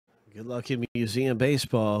Good luck in museum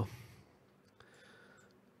baseball.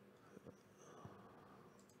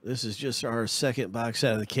 This is just our second box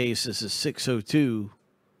out of the case. This is 602.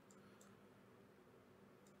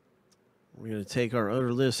 We're going to take our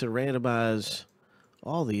owner list and randomize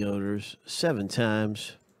all the owners 7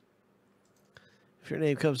 times. If your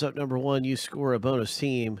name comes up number 1, you score a bonus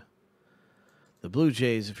team. The Blue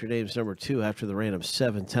Jays, if your name's number 2 after the random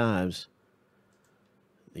 7 times,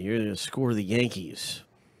 then you're going to score the Yankees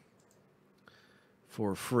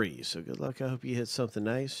for free. So good luck. I hope you hit something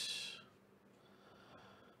nice.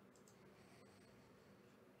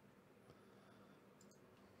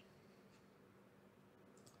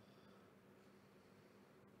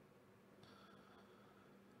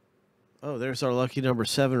 Oh, there's our lucky number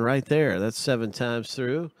 7 right there. That's 7 times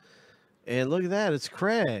through. And look at that. It's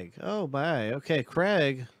Craig. Oh, my. Okay,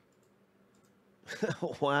 Craig.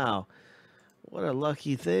 Wow. What a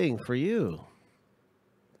lucky thing for you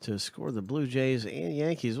to score the Blue Jays and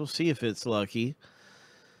Yankees. We'll see if it's lucky.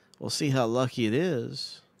 We'll see how lucky it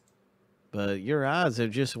is. But your odds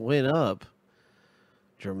have just went up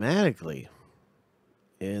dramatically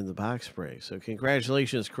in the box break. So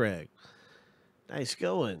congratulations, Craig. Nice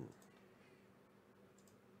going.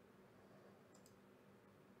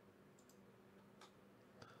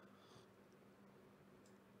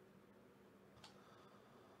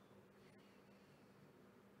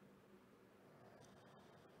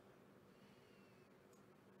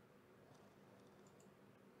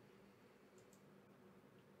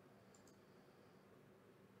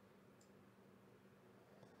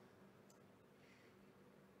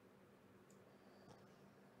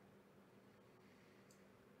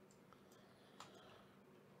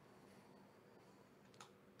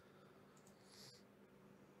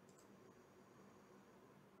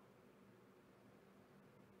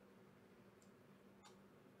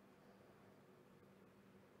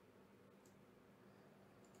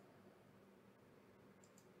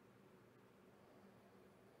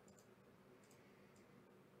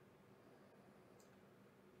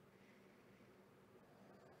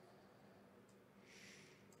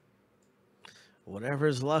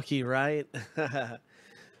 Whatever's lucky, right?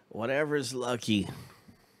 Whatever's lucky.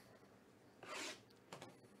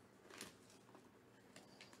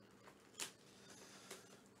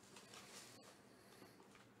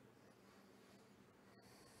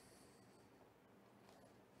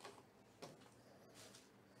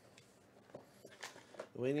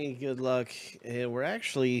 We need good luck, and we're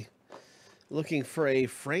actually looking for a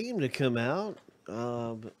frame to come out.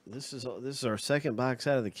 This is our second box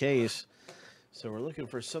out of the case, so we're looking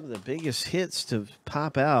for some of the biggest hits to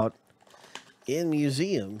pop out in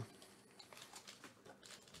museum.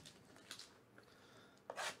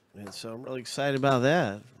 And so I'm really excited about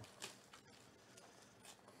that.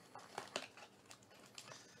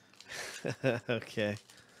 Okay.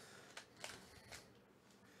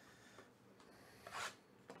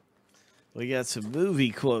 We got some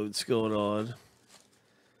movie quotes going on.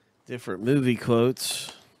 Different movie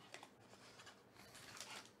quotes.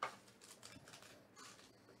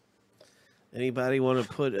 Anybody want to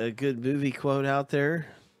put a good movie quote out there?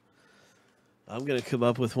 I'm going to come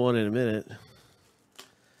up with one in a minute.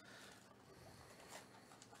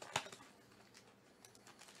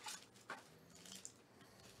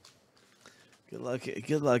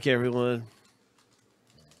 Good luck, everyone.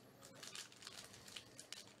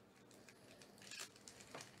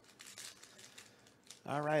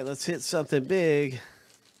 All right, let's hit something big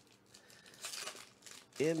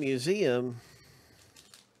in museum.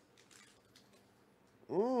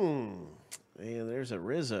 Man, there's a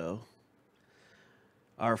Rizzo.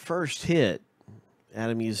 Our first hit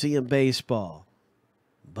out of museum baseball.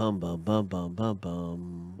 Bum, bum, bum, bum, bum,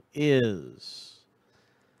 bum. Is.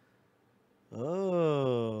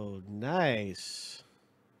 Oh, nice.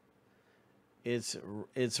 It's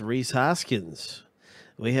Rhys Hoskins.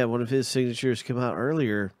 We had one of his signatures come out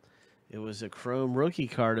earlier. It was a chrome rookie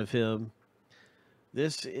card of him.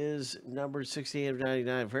 This is number 68 of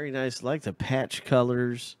 99. Very nice. Like the patch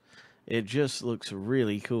colors. It just looks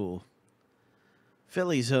really cool.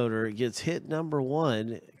 Phillies owner gets hit number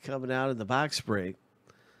 1 coming out of the box break.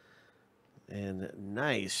 And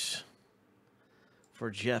nice for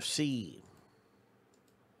Jeff C.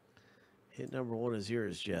 Hit number 1 is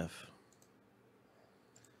yours, Jeff.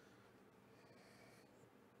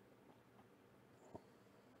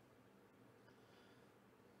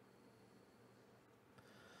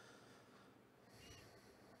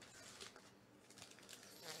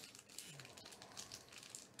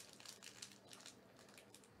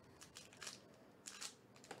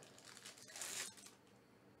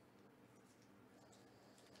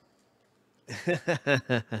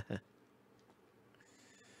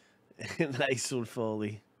 Nice one,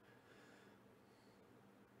 Foley.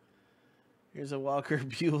 Here's a Walker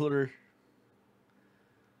Bueller.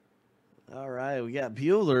 All right, we got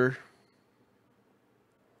Bueller.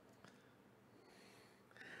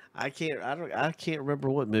 I can't remember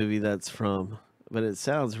what movie that's from, but it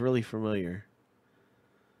sounds really familiar.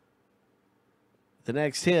 The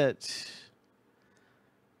next hit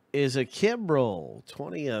is a Kimbrel,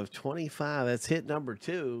 20 of 25. That's hit number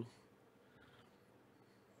 2.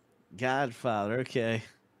 Godfather, okay.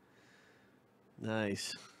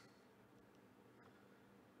 Nice.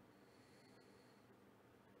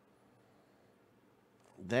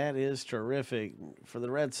 That is terrific. For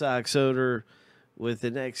the Red Sox owner with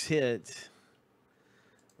the next hit,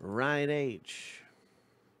 Ryan H.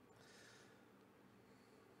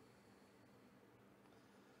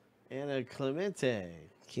 Anna Clemente,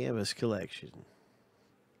 Canvas Collection.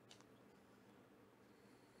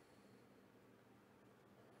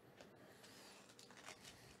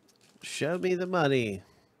 Show me the money.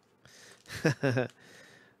 You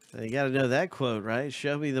got to know that quote, right?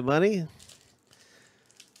 Show me the money.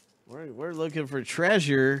 We're looking for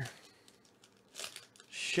treasure.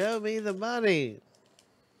 Show me the money.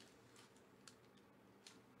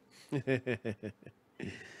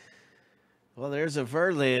 Well, there's a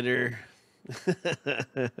Verlander.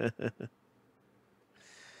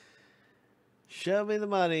 Show me the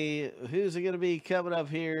money. Who's it going to be coming up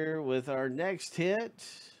here with our next hit?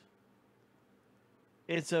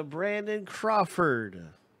 It's a Brandon Crawford.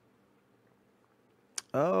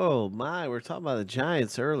 Oh, my. We're talking about the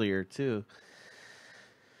Giants earlier, too.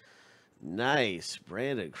 Nice.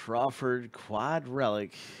 Brandon Crawford, quad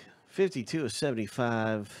relic. 52 of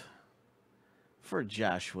 75 for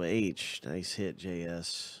Joshua H. Nice hit,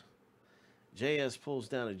 JS. JS pulls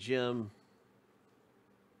down a gem.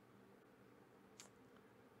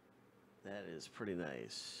 That is pretty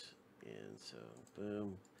nice. And so,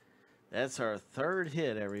 boom. That's our third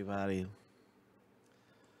hit, everybody.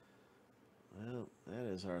 Well, that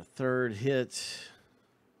is our third hit.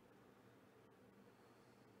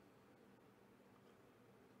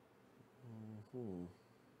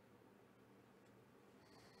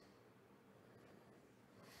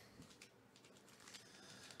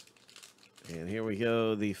 And here we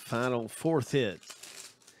go, the final fourth hit.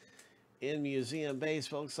 In Museum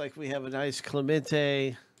Baseball, looks like we have a nice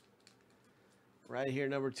Clemente. Right here,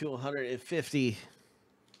 number 250.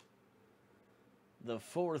 The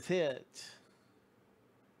fourth hit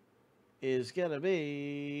is going to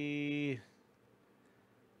be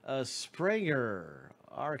a Springer.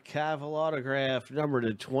 Archival autograph, number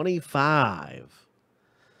to 25.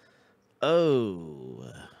 Oh.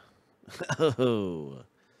 Oh.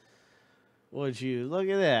 Would you look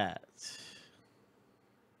at that?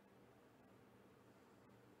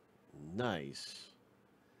 Nice.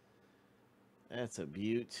 That's a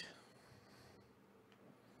beaut.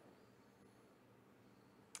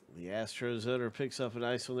 The Astros owner picks up a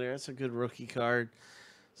nice one there. That's a good rookie card.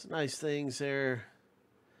 Some nice things there.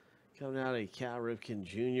 Coming out of Cal Ripken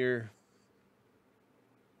Jr.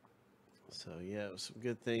 So, yeah, some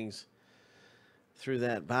good things through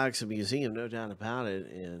that box of museum, no doubt about it.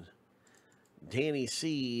 And Danny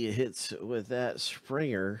C. hits with that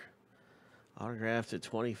Springer. Autographed at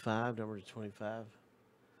 25, number to 25.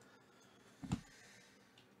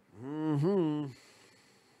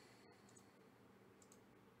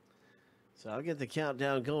 So I'll get the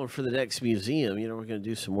countdown going for the next museum. You know, we're going to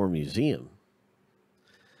do some more museum.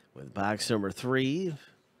 With box number 3.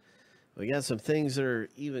 We got some things that are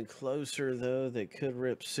even closer, though, that could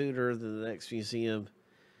rip sooner than the next museum.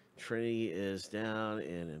 Trinity is down,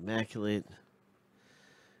 and Immaculate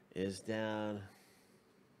is down.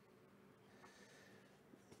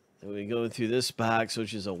 And we go through this box,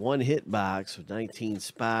 which is a one-hit box with 19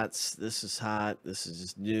 spots. This is hot. This is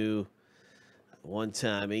just new.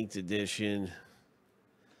 One-time inked edition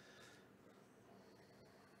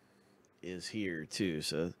is here, too.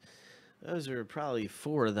 So those are probably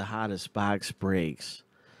 4 of the hottest box breaks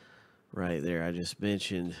right there I just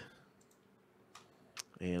mentioned.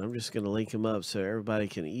 And I'm just going to link them up so everybody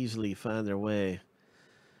can easily find their way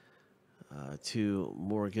to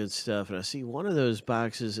more good stuff. And I see one of those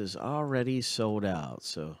boxes is already sold out.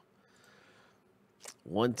 So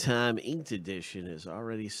one-time inked edition is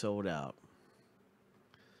already sold out.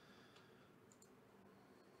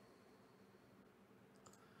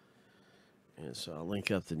 And so I'll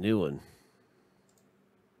link up the new one.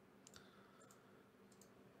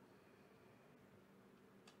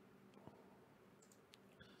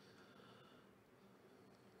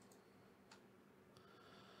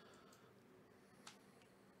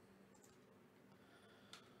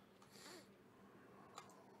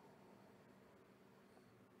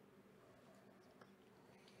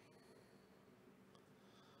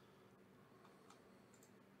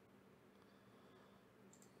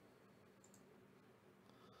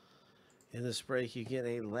 In this break, you get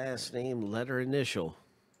a last name, letter, initial.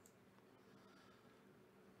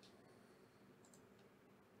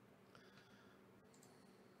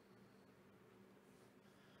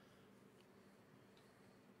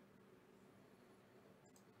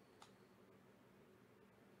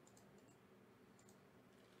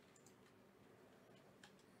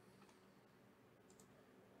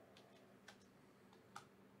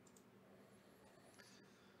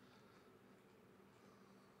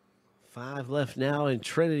 Five left now in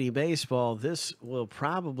Trinity Baseball. This will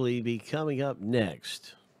probably be coming up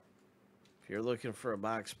next. If you're looking for a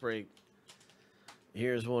box break,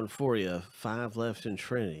 here's one for you. Five left in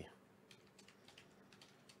Trinity.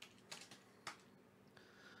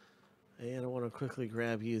 And I want to quickly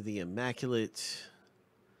grab you the Immaculate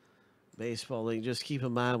Baseball link. Just keep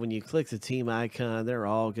in mind when you click the team icon, they're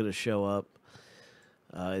all going to show up.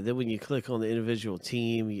 Then when you click on the individual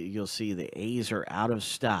team, you'll see the A's are out of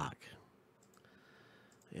stock.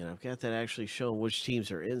 And I've got that actually showing which teams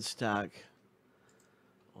are in stock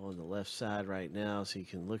on the left side right now. So you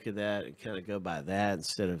can look at that and kind of go by that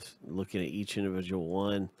instead of looking at each individual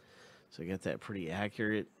one. So I got that pretty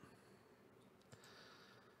accurate.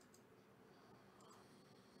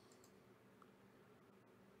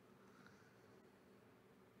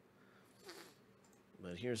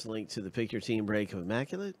 But here's the link to the Pick Your Team break of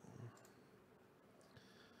Immaculate.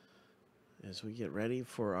 As we get ready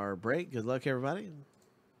for our break, good luck, everybody.